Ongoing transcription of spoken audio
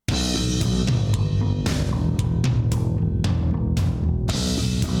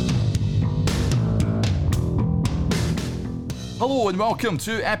Hello and welcome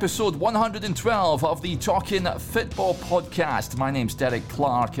to episode 112 of the Talking Football podcast. My name's Derek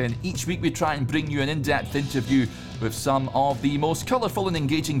Clark, and each week we try and bring you an in-depth interview with some of the most colourful and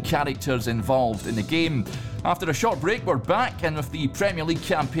engaging characters involved in the game. After a short break, we're back, and with the Premier League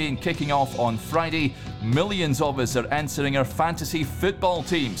campaign kicking off on Friday, millions of us are entering our fantasy football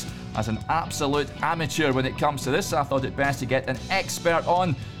teams. As an absolute amateur when it comes to this, I thought it best to get an expert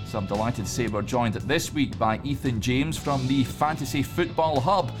on. So I'm delighted to say we're joined this week by Ethan James from the Fantasy Football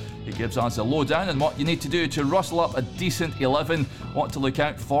Hub. He gives us a lowdown on what you need to do to rustle up a decent 11, what to look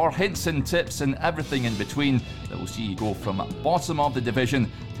out for, hints and tips and everything in between that will see you go from bottom of the division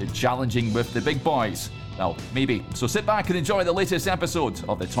to challenging with the big boys. Well, maybe. So sit back and enjoy the latest episode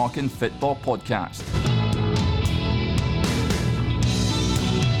of the Talking Football podcast.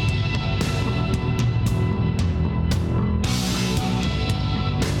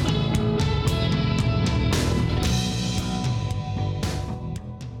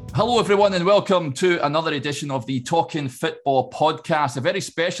 Hello everyone and welcome to another edition of the Talking Football podcast. A very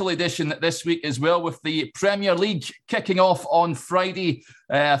special edition this week as well, with the Premier League kicking off on Friday.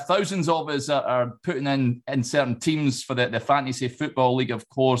 Thousands of us are putting in certain teams for the Fantasy Football League, of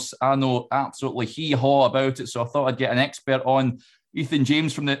course. I know absolutely hee-haw about it, so I thought I'd get an expert on. Ethan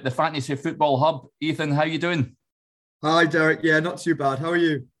James from the Fantasy Football Hub. Ethan, how you doing? Hi Derek, yeah, not too bad. How are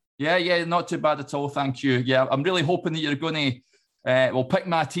you? Yeah, not too bad at all, thank you. Yeah, I'm really hoping that you're going to pick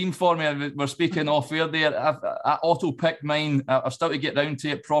my team for me. We're speaking off air there. I auto-picked mine. I've still to get round to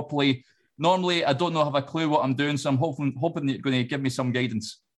it properly. Normally, I don't have a clue what I'm doing, so I'm hoping that you're going to give me some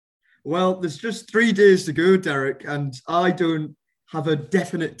guidance. Well, there's just 3 days to go, Derek, and I don't have a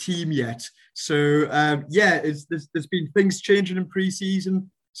definite team yet. So, there's been things changing in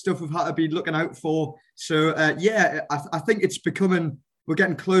pre-season, stuff we've had to be looking out for. So, I think we're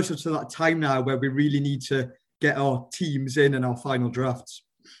getting closer to that time now where we really need to get our teams in our final drafts.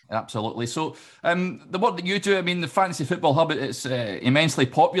 Absolutely. So the work that you do, I mean, the Fantasy Football Hub, it's immensely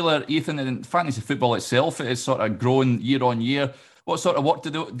popular, Ethan, and fantasy football itself is sort of growing year on year. What sort of work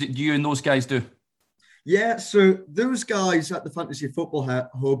do you and those guys do? Yeah, so those guys at the Fantasy Football Hub,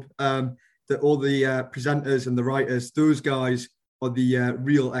 all the presenters and the writers, those guys are the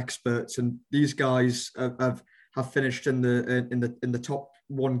real experts, and these guys have finished in the top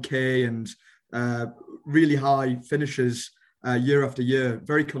 1K and really high finishes year after year,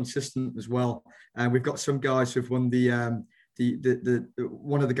 very consistent as well. And we've got some guys who've won the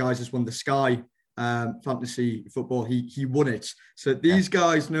one of the guys has won the Sky Fantasy Football. He won it. So these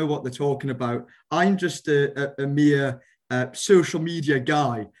guys know what they're talking about. I'm just a mere social media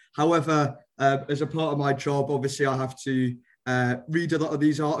guy. However, as a part of my job, obviously I have to read a lot of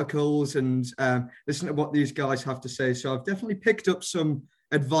these articles and listen to what these guys have to say. So I've definitely picked up some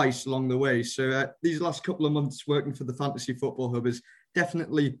advice along the way. So these last couple of months working for the Fantasy Football Hub has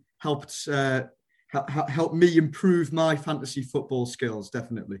definitely helped help me improve my fantasy football skills,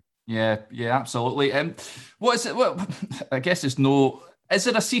 definitely. Yeah, absolutely. What is it? Well, I guess it's no. Is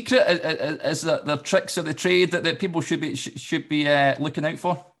it a secret? Is there tricks of the trade that people should be looking out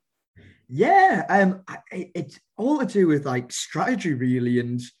for? Yeah, it's all to do with like strategy really,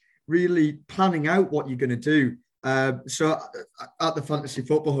 and really planning out what you're going to do. So at the Fantasy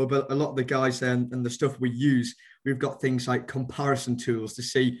Football Hub, a lot of the guys and the stuff we use, we've got things like comparison tools to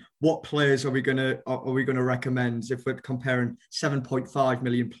see what players are we going to recommend. If we're comparing 7.5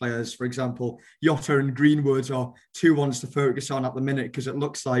 million players, for example, Jota and Greenwood are 2 ones to focus on at the minute because it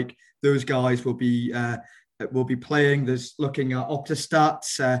looks like those guys will be playing. There's looking at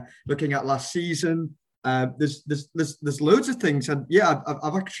Opta looking at last season. There's loads of things, and yeah,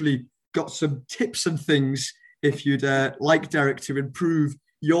 I've actually got some tips and things if you'd like, Derek, to improve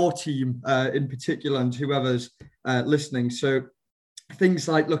your team in particular and whoever's listening. So things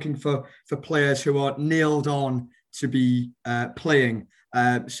like looking for players who are nailed on to be playing.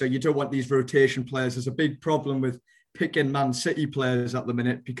 So you don't want these rotation players. There's a big problem with picking Man City players at the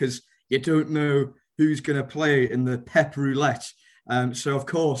minute because you don't know who's going to play in the Pep roulette. So, of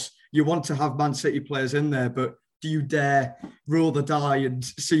course, you want to have Man City players in there, but do you dare roll the die and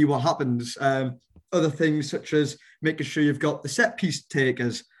see what happens? Other things such as making sure you've got the set piece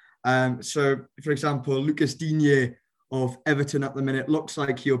takers. So, for example, Lucas Digne of Everton at the minute looks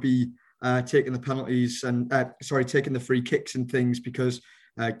like he'll be taking the penalties and taking the free kicks and things because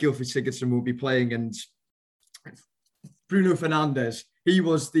Gylfi Sigurdsson will be playing, and Bruno Fernandes, he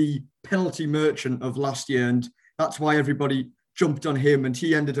was the penalty merchant of last year, and that's why everybody jumped on him, and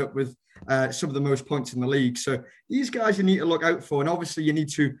he ended up with some of the most points in the league. So these guys you need to look out for. And obviously you need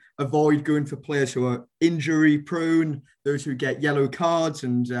to avoid going for players who are injury prone, those who get yellow cards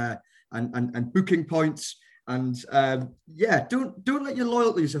and booking points. And don't let your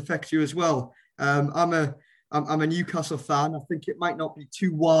loyalties affect you as well. I'm a Newcastle fan. I think it might not be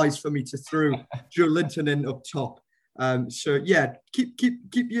too wise for me to throw Joe Linton in up top.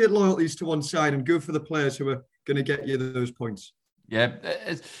 Keep your loyalties to one side and go for the players who are going to get you those points. Yeah,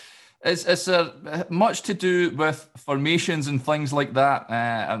 it's much to do with formations and things like that.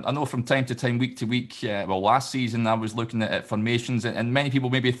 I know from time to time, week to week, last season I was looking at formations, and many people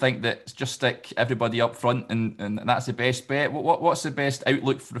maybe think that just stick everybody up front and that's the best bet. What's the best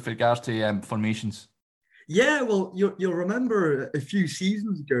outlook with regards to formations? Yeah, well, you'll remember a few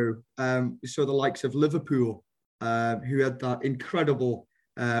seasons ago, we saw the likes of Liverpool, who had that incredible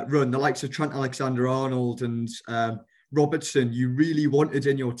run, the likes of Trent Alexander-Arnold and Robertson, you really wanted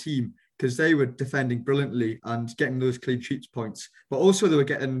in your team because they were defending brilliantly and getting those clean sheets points, but also they were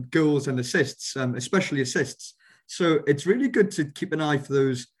getting goals and assists, especially assists. So it's really good to keep an eye for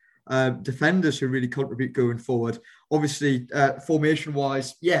those defenders who really contribute going forward. Obviously,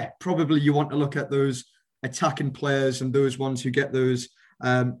 formation-wise, probably you want to look at those attacking players and those ones who get those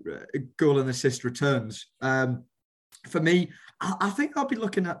goal and assist returns. For me, I think I'll be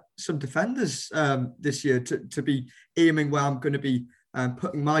looking at some defenders this year to be aiming where I'm going to be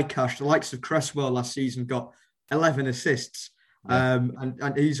putting my cash. The likes of Cresswell last season got 11 assists,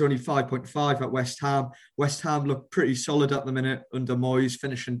 and he's only 5.5 at West Ham. West Ham look pretty solid at the minute under Moyes,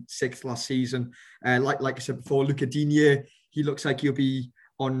 finishing 6th last season. Like I said before, Luca Digne, he looks like he'll be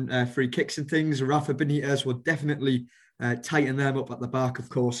on free kicks and things. Rafa Benitez will definitely tighten them up at the back. Of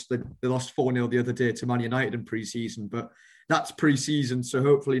course, they lost 4-0 the other day to Man United in pre-season, but that's pre-season, so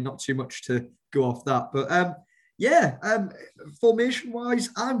hopefully not too much to go off that. But formation-wise,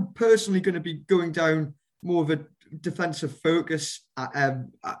 I'm personally going to be going down more of a defensive focus.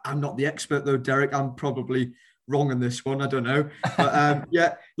 I'm not the expert though, Derek. I'm probably wrong on this one. I don't know. But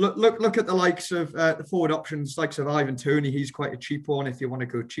look at the likes of the forward options, likes of Ivan Toney. He's quite a cheap one if you want to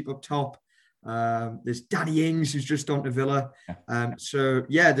go cheap up top. There's Danny Ings who's just on to Villa.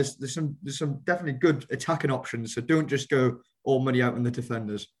 There's some definitely good attacking options. So don't just go all money out on the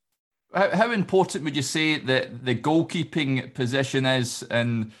defenders. How important would you say that the goalkeeping position is?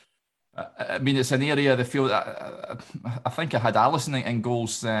 And I mean, it's an area of the field. I think I had Alisson in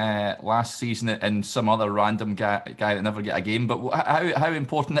goals last season and some other random guy that never get a game. But how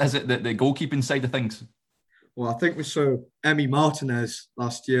important is it that the goalkeeping side of things? Well, I think we saw Emi Martinez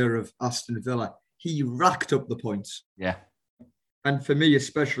last year of Aston Villa. He racked up the points. Yeah. And for me,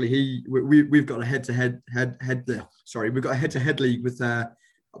 especially, we've got a head-to-head league with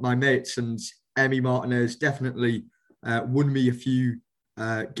my mates, and Emi Martinez definitely won me a few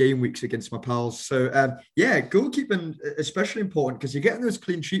game weeks against my pals. So goalkeeping especially important because you're getting those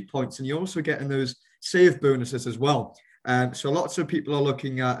clean sheet points and you're also getting those save bonuses as well. So lots of people are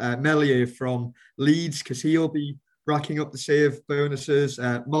looking at Meslier from Leeds because he'll be racking up the save bonuses.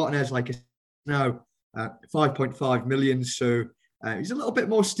 Martinez, like now, 5.5 million. So he's a little bit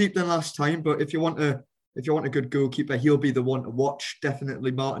more steep than last time. But if you want a good goalkeeper, he'll be the one to watch.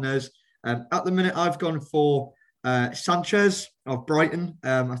 Definitely Martinez. At the minute, I've gone for Sanchez of Brighton.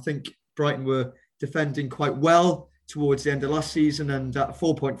 I think Brighton were defending quite well towards the end of last season, and at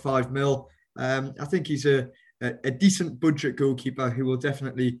 4.5 mil, I think he's a decent budget goalkeeper who will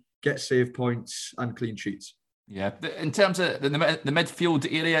definitely get save points and clean sheets. Yeah. In terms of the midfield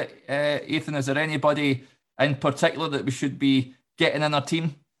area, Ethan, is there anybody in particular that we should be getting in our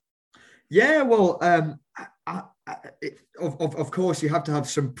team? Yeah, well, of course, you have to have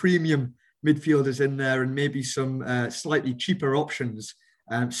some premium midfielders in there and maybe some slightly cheaper options.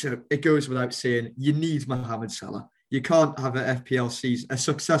 So it goes without saying, you need Mohamed Salah. You can't have a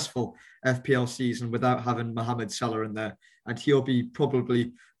successful FPL season without having Mohamed Salah in there. And he'll be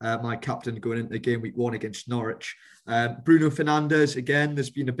probably my captain going into game week 1 against Norwich. Bruno Fernandes, again, there's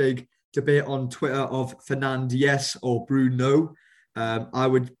been a big debate on Twitter of Fernandes or Bruno. I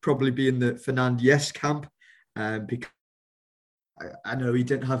would probably be in the Fernandes camp because I know he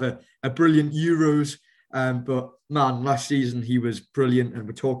didn't have a brilliant Euros, but man, last season he was brilliant, and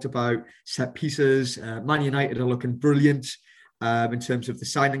we talked about set pieces. Man United are looking brilliant in terms of the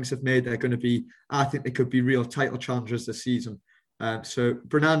signings they've made. They're going to be, I think they could be real title challengers this season. So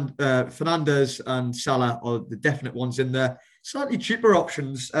Fernandes and Salah are the definite ones in there. Slightly cheaper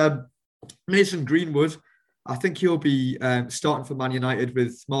options. Mason Greenwood, I think he'll be starting for Man United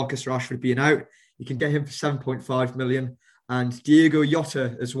with Marcus Rashford being out. You can get him for 7.5 million. And Diego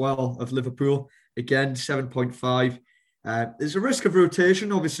Jota as well of Liverpool, again, 7.5. There's a risk of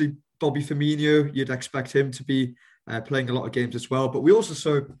rotation. Obviously, Bobby Firmino, you'd expect him to be playing a lot of games as well. But we also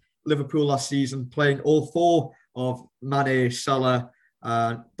saw Liverpool last season playing all 4 of Mane, Salah,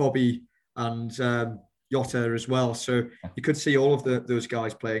 Bobby and Jota as well. So you could see all of those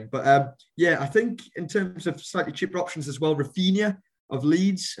guys playing. But I think in terms of slightly cheaper options as well, Rafinha of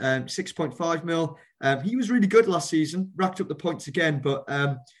Leeds, 6.5 mil. He was really good last season, racked up the points again, but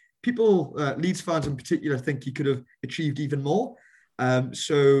people, Leeds fans in particular, think he could have achieved even more.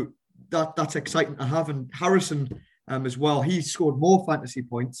 So that's exciting to have. And Harrison as well, he scored more fantasy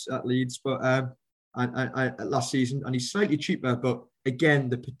points at Leeds, but last season, and he's slightly cheaper. But again,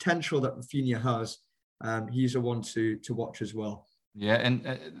 the potential that Rafinha has, he's a one to watch as well. Yeah,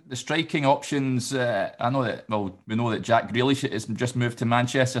 and the striking options, I know that, we know that Jack Grealish has just moved to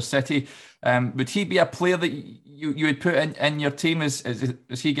Manchester City. Would he be a player that you would put in your team?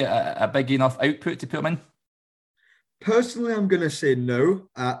 Does he get a big enough output to put him in? Personally, I'm going to say no,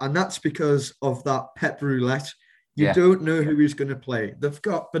 and that's because of that Pep roulette. You don't know who he's going to play. They've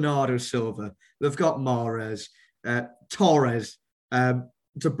got Bernardo Silva, they've got Mahrez, Torres, De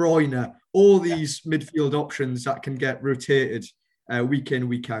Bruyne, all these midfield options that can get rotated week in,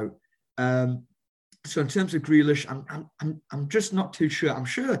 week out. So in terms of Grealish, I'm just not too sure. I'm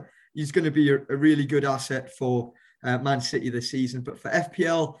sure he's going to be a really good asset for Man City this season, but for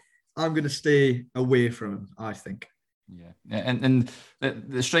FPL, I'm going to stay away from him, I think. Yeah, and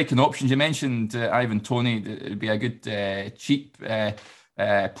the striking options, you mentioned Ivan Toney, it would be a good cheap player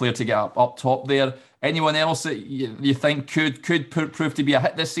to get up top there. Anyone else that you think could prove to be a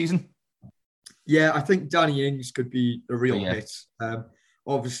hit this season? Yeah, I think Danny Ings could be a real hit.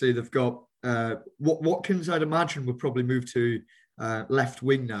 Obviously, they've got Watkins, I'd imagine, would probably move to left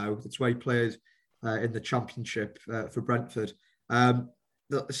wing now. That's why he plays in the Championship for Brentford.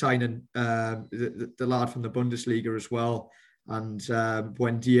 Signing the lad from the Bundesliga as well, and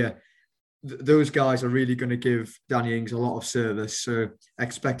Buendia. Those guys are really going to give Danny Ings a lot of service. So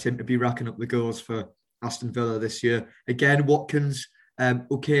expect him to be racking up the goals for Aston Villa this year. Again, Watkins,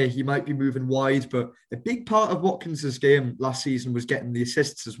 he might be moving wide, but a big part of Watkins' game last season was getting the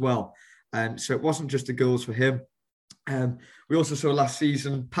assists as well. So it wasn't just the goals for him. We also saw last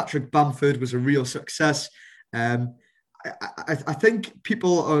season, Patrick Bamford was a real success. I think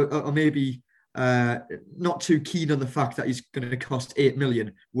people are maybe not too keen on the fact that he's going to cost 8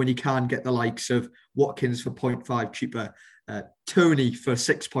 million when he can get the likes of Watkins for 0.5 cheaper, Toney for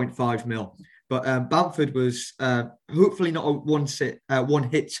 6.5 mil. But Bamford was hopefully not a one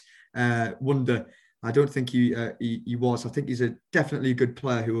hit wonder. I don't think he was. I think he's definitely a good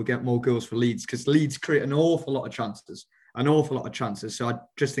player who will get more goals for Leeds, because Leeds create an awful lot of chances. So I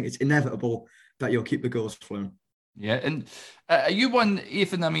just think it's inevitable that you'll keep the goals flowing. Yeah, and are you one,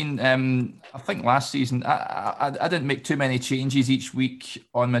 Ethan? I mean, I think last season I didn't make too many changes each week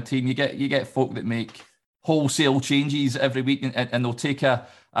on my team. You get folk that make wholesale changes every week, and they'll take a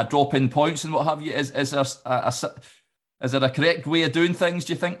drop in points and what have you. Is there a correct way of doing things,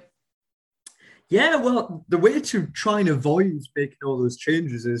 do you think? Yeah, well, the way to try and avoid making all those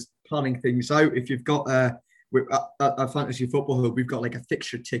changes is planning things out. If you've got at Fantasy Football Hub, we've got like a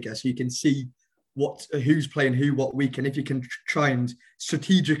fixture ticker, so you can see who's playing who what week, and if you can try and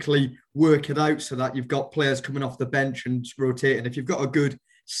strategically work it out so that you've got players coming off the bench and rotating. If you've got a good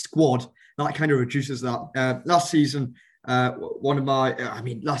squad, that kind of reduces that. Last season,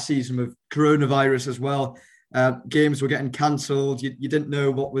 last season with coronavirus as well, games were getting cancelled. You didn't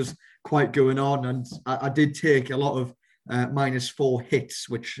know what was quite going on, and I did take a lot of -4 hits,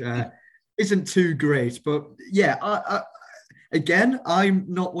 which isn't too great. But yeah, I'm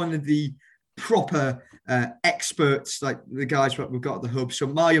not one of the proper experts like the guys that we've got at the hub. So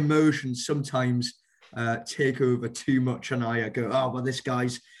my emotions sometimes take over too much, and I go, oh, well, this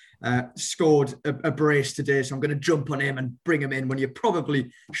guy's scored a brace today, so I'm going to jump on him and bring him in, when you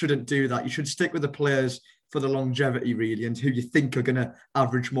probably shouldn't do that. You should stick with the players for the longevity, really, and who you think are going to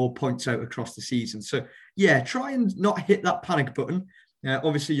average more points out across the season. So yeah, try and not hit that panic button.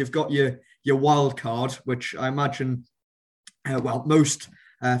 Obviously, you've got your wild card, which I imagine, most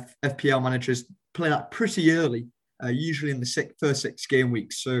FPL managers play that pretty early, usually in the first 6 game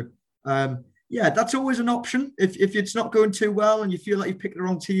weeks. So that's always an option. If it's not going too well and you feel like you've picked the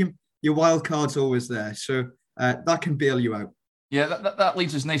wrong team, your wild card's always there. So that can bail you out. Yeah, that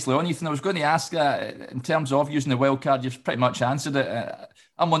leads us nicely on, Ethan. I was going to ask in terms of using the wild card, you've pretty much answered it.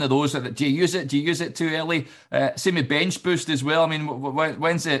 I'm one of those that, do you use it? Do you use it too early? Same with bench boost as well. I mean,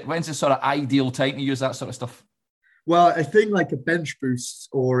 when's the sort of ideal time to use that sort of stuff? Well, a thing like a bench boost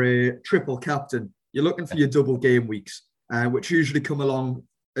or a triple captain, you're looking for your double game weeks, which usually come along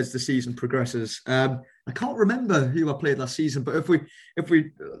as the season progresses. I can't remember who I played last season, but if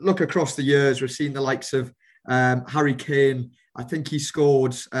we look across the years, we've seen the likes of Harry Kane. I think he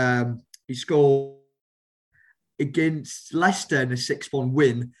scored against Leicester in a 6-1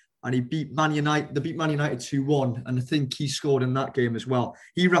 win, and he beat Man United. They beat Man United 2-1, and I think he scored in that game as well.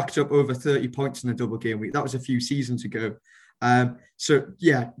 He racked up over 30 points in a double game week. That was a few seasons ago. So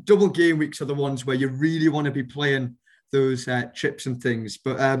yeah, double game weeks are the ones where you really want to be playing those chips and things.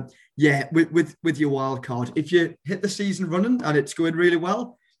 But yeah, with your wild card, if you hit the season running and it's going really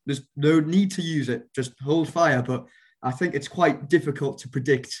well, there's no need to use it. Just hold fire. But I think it's quite difficult to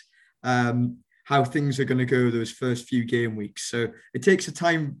predict how things are going to go those first few game weeks. So it takes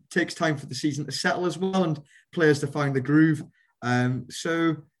time for the season to settle as well, and players to find the groove.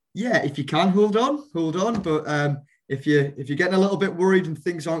 So yeah, if you can hold on. But if you're getting a little bit worried and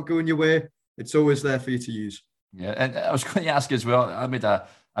things aren't going your way, it's always there for you to use. Yeah, and I was going to ask as well. I made a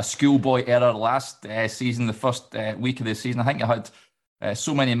schoolboy error last season, the first week of the season. I think I had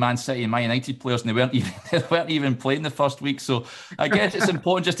so many Man City and Man United players, and they weren't even playing the first week. So I guess it's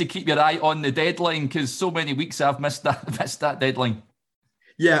important just to keep your eye on the deadline, because so many weeks I've missed that deadline.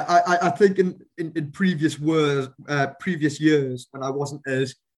 Yeah, I think in previous years when I wasn't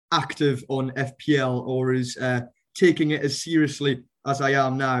as active on FPL or as taking it as seriously as I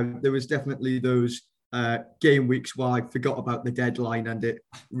am now, there was definitely those game weeks where I forgot about the deadline and it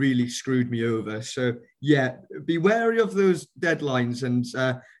really screwed me over. So yeah, be wary of those deadlines and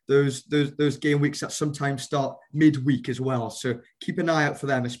those game weeks that sometimes start midweek as well. So keep an eye out for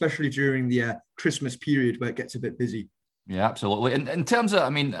them, especially during the Christmas period where it gets a bit busy. Yeah, absolutely. In terms of, I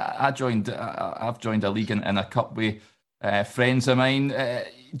mean, I've joined a league in a cup with friends of mine.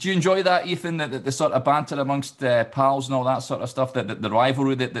 Do you enjoy that, Ethan? The sort of banter amongst pals and all that sort of stuff. The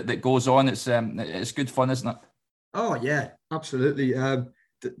rivalry that goes on. It's good fun, isn't it? Oh yeah, absolutely.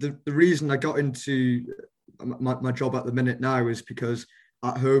 The reason I got into my job at the minute now is because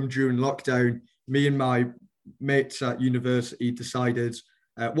at home during lockdown, me and my mates at university decided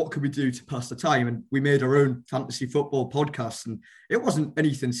what could we do to pass the time, and we made our own fantasy football podcast. And it wasn't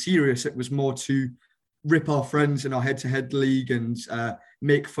anything serious. It was more to rip our friends in our head-to-head league and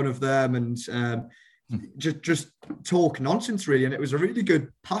make fun of them and just talk nonsense, really. And it was a really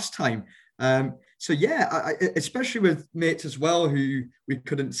good pastime. So yeah, I, especially with mates as well who we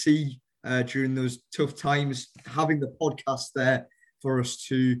couldn't see during those tough times, having the podcast there for us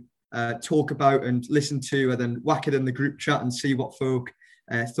to talk about and listen to, and then whack it in the group chat and see what folk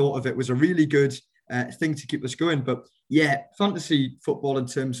thought of it was a really good thing to keep us going. But yeah, fantasy football in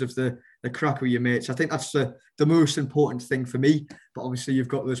terms of the crack with your mates, I think that's the most important thing for me. But obviously you've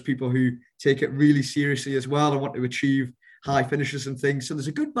got those people who take it really seriously as well and want to achieve high finishes and things. So there's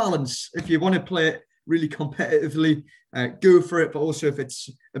a good balance. If you want to play it really competitively, go for it. But also if it's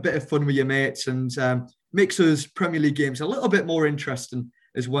a bit of fun with your mates and makes those Premier League games a little bit more interesting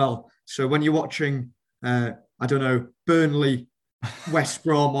as well. So when you're watching, I don't know, Burnley, West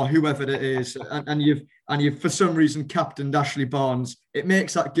Brom or whoever it is, and you've for some reason captained Ashley Barnes, it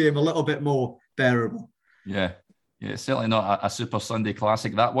makes that game a little bit more bearable. Yeah, certainly not a Super Sunday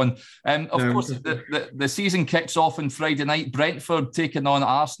classic, that one. Of course, the season kicks off on Friday night. Brentford taking on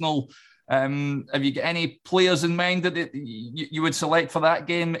Arsenal. Have you got any players in mind that you would select for that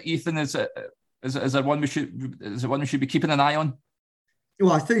game, Ethan? Is there one we should be keeping an eye on?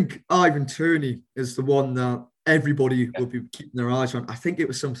 Well, I think Ivan Toney is the one that everybody will be keeping their eyes on. I think it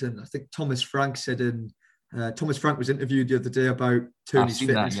was something I think Thomas Frank said Thomas Frank was interviewed the other day about Toney's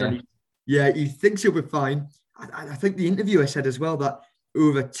fitness. That, yeah. And he thinks he'll be fine. I think the interviewer said as well that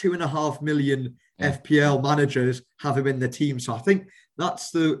over 2.5 million FPL managers have him in the team. So I think that's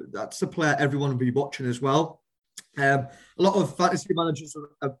the player everyone will be watching as well. A lot of fantasy managers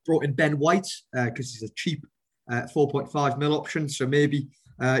have brought in Ben White because he's a cheap 4.5 mil option. So maybe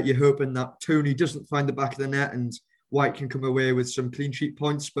you're hoping that Toney doesn't find the back of the net and White can come away with some clean sheet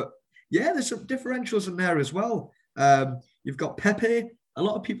points. But yeah, there's some differentials in there as well. You've got Pepe. A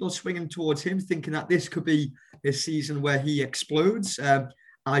lot of people are swinging towards him, thinking that this could be a season where he explodes.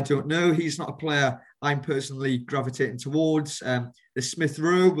 I don't know. He's not a player I'm personally gravitating towards. The Smith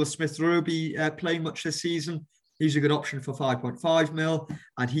Rowe. Will Smith Rowe be playing much this season? He's a good option for 5.5 mil,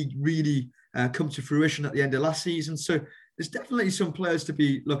 and he really come to fruition at the end of last season. So there's definitely some players to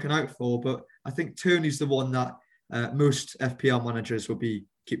be looking out for, but I think Toney's the one that most FPL managers will be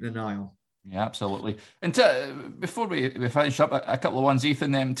keeping an eye on. Yeah, absolutely. And before we finish up, a couple of ones,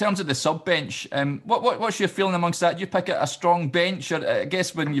 Ethan. In terms of the sub bench, what's your feeling amongst that? Do you pick a strong bench, or I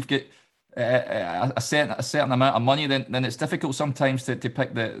guess when you've got a certain amount of money, then it's difficult sometimes to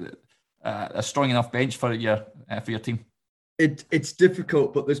pick a strong enough bench for your team. It's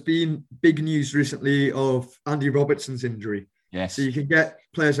difficult, but there's been big news recently of Andy Robertson's injury. Yes. So you can get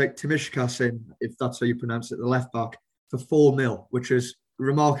players like Timishkas in, if that's how you pronounce it, the left back, for 4 mil, which is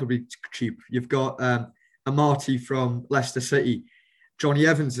remarkably cheap. You've got Amati from Leicester City, Johnny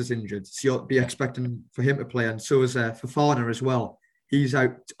Evans is injured, so you'll be expecting for him to play, and so is Fofana as well. He's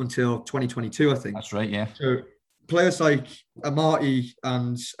out until 2022, I think. That's right, yeah. So players like Amati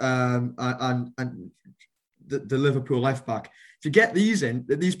and the Liverpool left back, if you get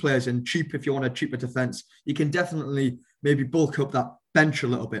these players in cheap, if you want a cheaper defence, you can definitely maybe bulk up that bench a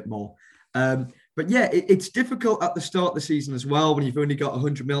little bit more. But yeah, it's difficult at the start of the season as well when you've only got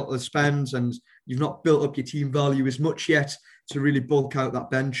 100 mil to spend and you've not built up your team value as much yet to really bulk out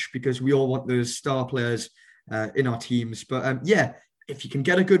that bench, because we all want those star players in our teams. But yeah, if you can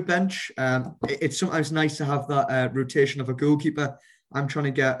get a good bench, it's sometimes nice to have that rotation of a goalkeeper. I'm trying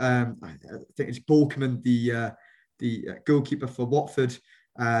to get, I think it's Bolkman, the goalkeeper for Watford,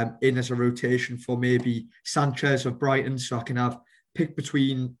 in as a rotation for maybe Sanchez of Brighton, so I can pick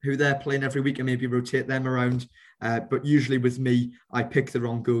between who they're playing every week and maybe rotate them around. But usually with me, I pick the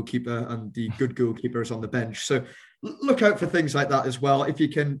wrong goalkeeper and the good goalkeeper is on the bench. So look out for things like that as well. If you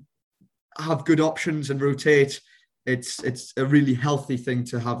can have good options and rotate, it's a really healthy thing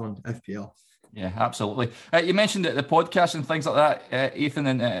to have on FPL. Yeah, absolutely. You mentioned the podcast and things like that, Ethan,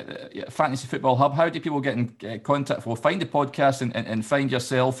 and Fantasy Football Hub. How do people get in contact? Well, find the podcast and find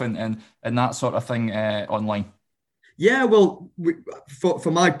yourself and that sort of thing online. Yeah, well,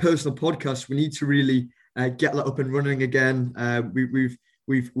 for my personal podcast, we need to really get that up and running again. We've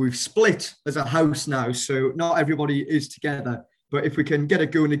split as a house now, so not everybody is together. But if we can get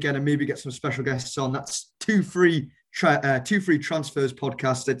it going again and maybe get some special guests on, that's two free transfers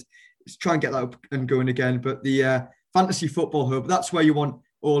podcast. Let's try and get that up and going again. But the Fantasy Football Hub, that's where you want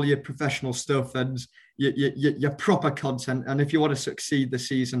all your professional stuff and your proper content. And if you want to succeed this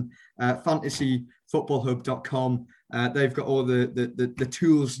season, fantasyfootballhub.com. They've got all the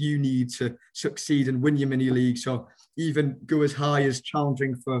tools you need to succeed and win your mini league. So even go as high as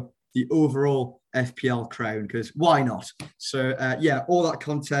challenging for the overall FPL crown, because why not? So yeah, all that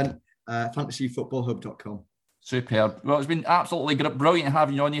content, fantasyfootballhub.com. Superb. Well, it's been absolutely brilliant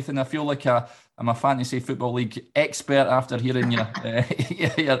having you on, Ethan. I feel like I'm a fantasy football league expert after hearing your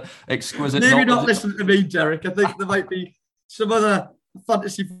exquisite. Maybe not listen to me, Derek. I think there might be some other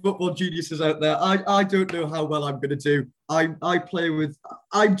fantasy football geniuses out there. I don't know how well I'm going to do. I'm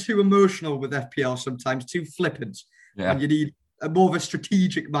too emotional with FPL sometimes, too flippant, and you need more of a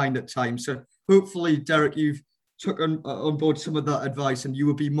strategic mind at times. So hopefully, Derek, you've took on board some of that advice and you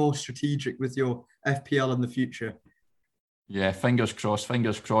will be more strategic with your FPL in the future. Yeah, fingers crossed.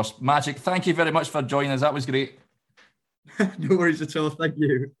 Magic, thank you very much for joining us. That was great. No worries at all. Thank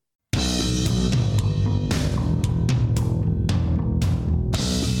you.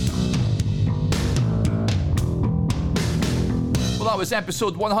 Well, that was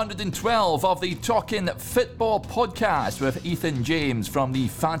episode 112 of the Talking Football podcast with Ethan James from the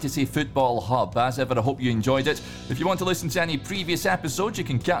Fantasy Football Hub. As ever, I hope you enjoyed it. If you want to listen to any previous episodes, you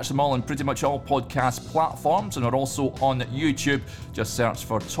can catch them all on pretty much all podcast platforms and are also on YouTube. Just search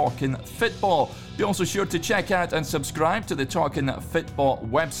for Talking Football. Be also sure to check out and subscribe to the Talking Football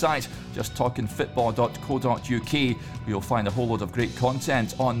website, just talkingfootball.co.uk, where you'll find a whole load of great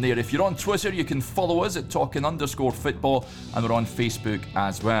content on there. If you're on Twitter, you can follow us at talking_football, and we're on Facebook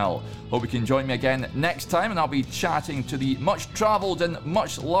as well. Hope you can join me again next time, and I'll be chatting to the much-travelled and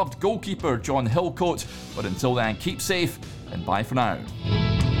much-loved goalkeeper, John Hillcoat. But until then, keep safe, and bye for now.